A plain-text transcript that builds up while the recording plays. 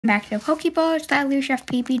Back to the Pokeballs. Tyler, Chef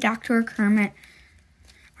PP, Dr. Kermit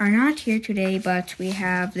are not here today, but we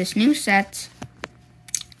have this new set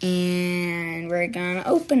and we're gonna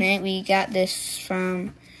open it. We got this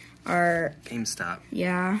from our GameStop.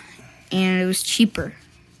 Yeah, and it was cheaper.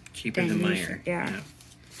 Cheaper than Meyer. Yeah.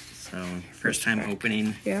 So, first time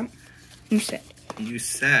opening. Yeah. New set. New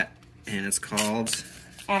set, and it's called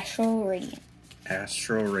Astral Radiance.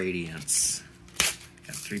 Astral Radiance.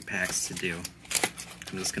 Got 3 packs to do.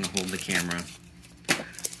 I'm just gonna hold the camera.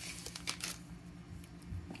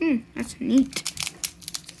 That's neat.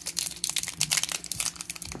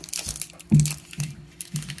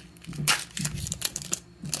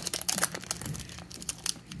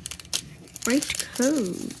 White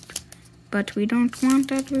code. But we don't want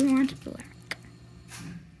that, we want black.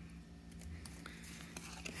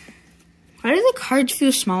 Why do the cards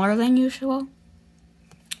feel smaller than usual?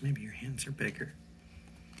 Maybe your hands are bigger.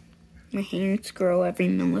 My hands grow every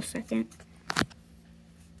millisecond.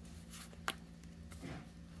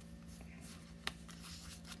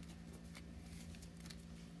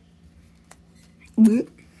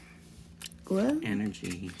 Glow?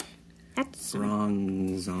 Energy. That's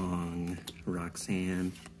Zong,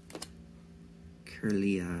 Roxanne,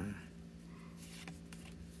 Curlia,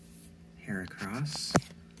 Heracross,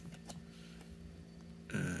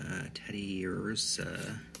 Teddy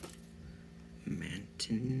Ursa,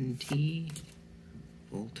 Mantinty,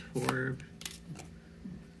 Voltorb.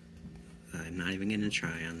 I'm not even going to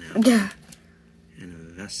try on that one. Yeah. And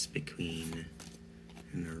a Vespiquen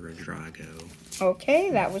and a Redrago.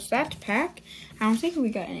 Okay, that was that pack. I don't think we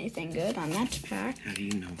got anything good on that pack. How do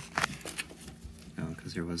you know? Oh,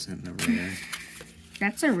 because there wasn't a rare.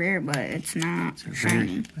 That's a rare, but it's not It's a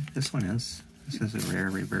shiny. rare. This one is. This is a rare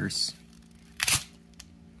reverse.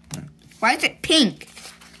 Why is it pink?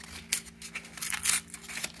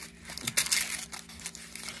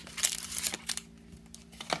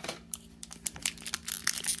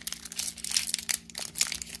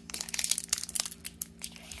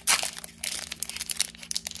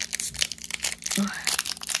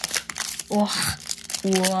 Oh,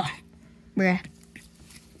 whoa, bruh.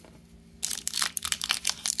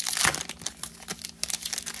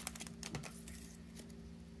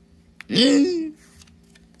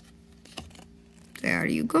 There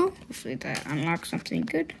you go. Hopefully that unlocks something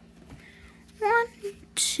good. 1,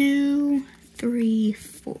 2, 3,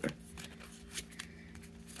 4.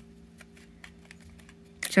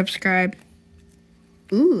 Subscribe.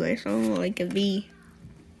 Ooh, I saw like a V.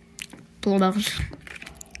 Pull out.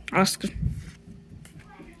 Ask.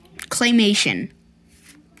 Claymation.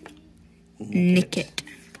 Nicket.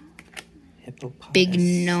 Hippopotamus. Big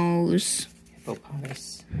nose.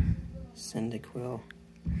 Hippopotamus. Cyndaquil.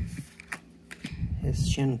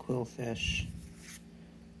 Histian Quillfish.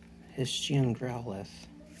 Histian Growlithe.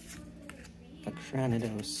 A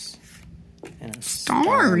Cranidos. And a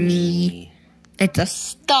Starmie. It's a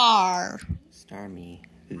star. Starmie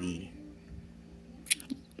V.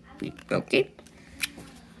 Okay.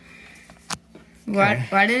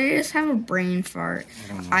 Why did it just have a brain fart? I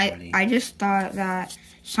don't know, buddy. I just thought that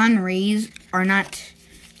sun rays are not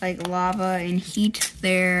like lava and heat,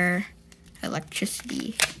 they're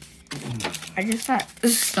electricity. I just thought the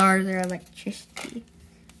stars are electricity.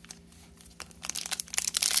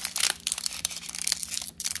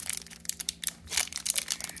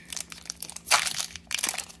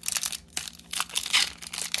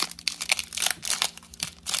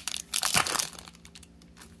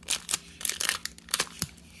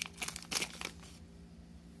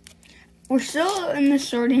 We're still in the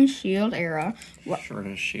Sword and Shield era. Sword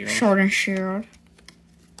and Shield. Sword and Shield.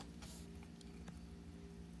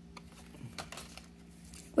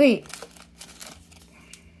 Wait.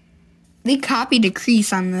 They copied a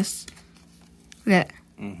crease on this. Look at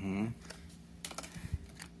Mm-hmm.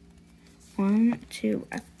 1, 2,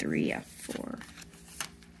 F3, F4.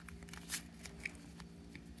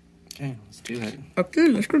 Okay, let's do it. Okay,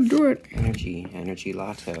 let's go do it. Energy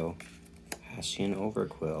Lotto. Hastian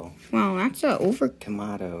Overquill. Wow, that's a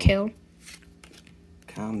Kamado. overkill.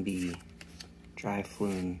 Combi.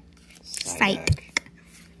 Dryfloon. Psych.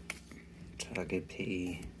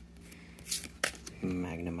 Togepi.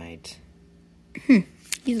 Magnemite.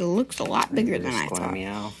 He looks a lot bigger than I thought.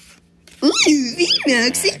 Meow. Ooh,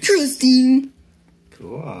 VMAX, interesting.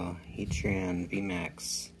 Cool. Heatran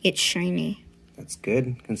VMAX. It's shiny. That's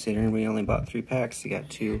good, considering we only bought 3 packs. You got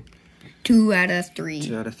 2. 2 out of 3.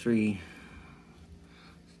 2 out of 3.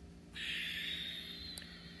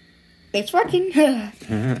 It's working.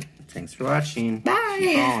 Thanks for watching. Bye.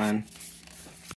 Keep calling.